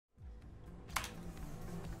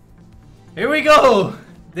Here we go!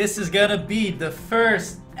 This is gonna be the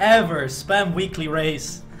first ever Spam Weekly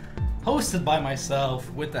race, hosted by myself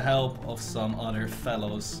with the help of some other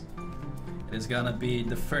fellows. It is gonna be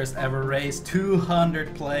the first ever race.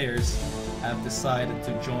 200 players have decided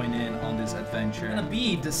to join in on this adventure. It's gonna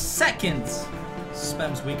be the second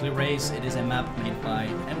Spam's Weekly race. It is a map made by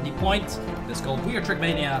MD Point. It is called We Are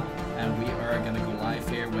TrackMania, and we are gonna go live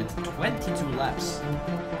here with 22 laps.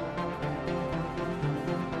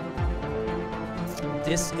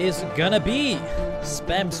 This is gonna be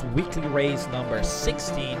Spam's Weekly race number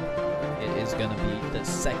 16. It is gonna be the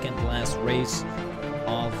second last race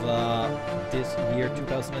of this year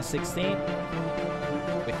 2016.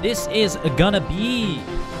 But this is gonna be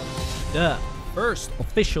the first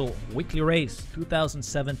official weekly race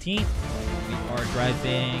 2017. We are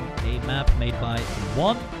driving a map made by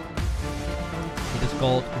One. It is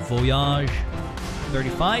called Voyage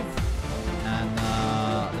 35, and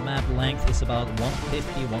the map length is about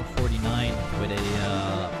 150, 149 with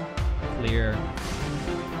a clear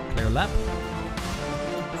lap.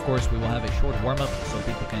 Of course, we will have a short warm-up so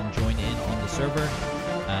people can join in on the server.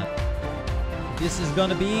 This is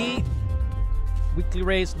gonna be weekly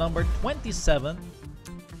race number 27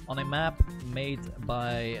 on a map made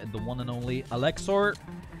by the one and only Alexor.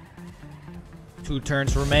 2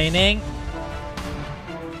 turns remaining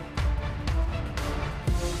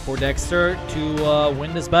for Dexter to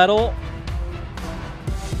win this battle.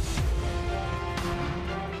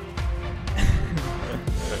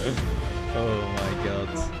 Oh my god.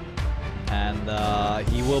 And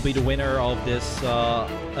he will be the winner of this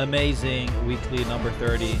amazing weekly number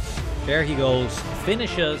 30. There he goes.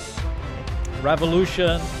 Finishes.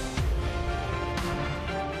 Revolution.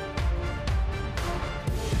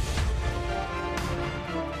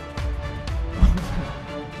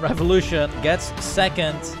 Revolution gets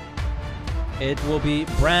second. It will be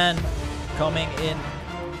Bran coming in.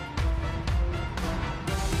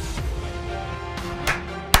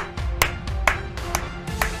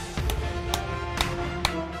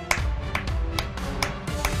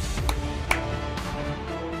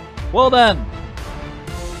 Well then,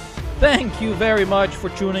 thank you very much for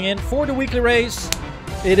tuning in for the weekly race.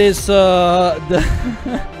 It is the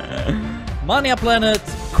Mania Planet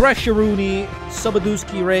Crasharoonie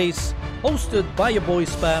Sabaduski race, hosted by your boy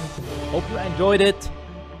Spam. Hope you enjoyed it.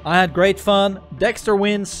 I had great fun. Dexter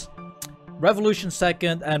wins, Revolution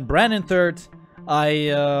second, and Brandon third.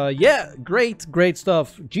 Yeah, great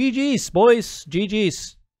stuff. GG's, boys.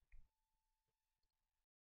 GG's.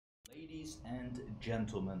 Ladies and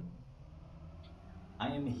gentlemen, I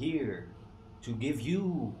am here to give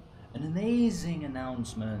you an amazing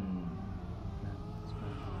announcement.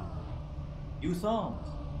 You thought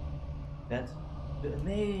that the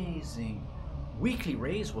amazing weekly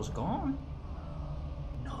race was gone?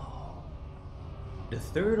 No. The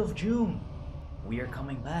 3rd of June, we are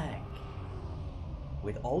coming back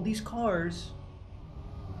with all these cars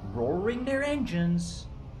roaring their engines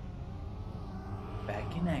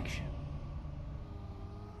back in action.